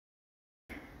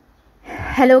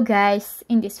Hello guys,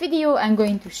 in this video I'm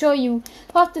going to show you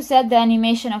how to set the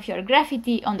animation of your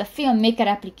graffiti on the filmmaker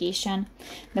application.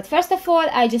 But first of all,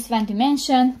 I just want to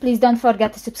mention, please don't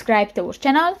forget to subscribe to our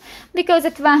channel, because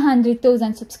at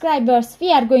 100,000 subscribers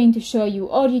we are going to show you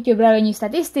our YouTube revenue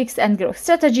statistics and growth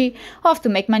strategy, how to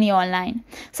make money online.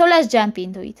 So let's jump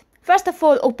into it. First of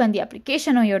all, open the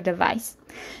application on your device.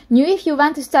 New, if you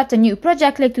want to start a new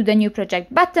project, click to the new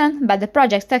project button, but the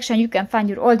project section you can find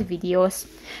your old videos.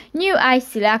 New, I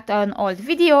select an old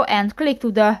video and click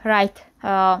to the right,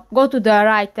 go to the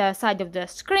right side of the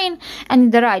screen, and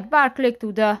in the right bar click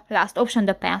to the last option,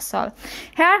 the pencil.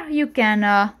 Here you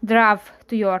can draw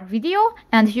to your video,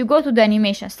 and if you go to the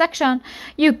animation section,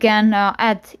 you can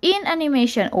add in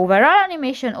animation, overall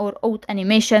animation or out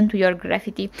animation to your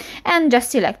graffiti, and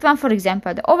just select one, for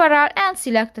example the overall, and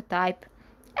select the type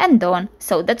and done.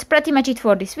 So that's pretty much it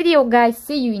for this video guys.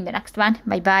 See you in the next one.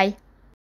 Bye bye.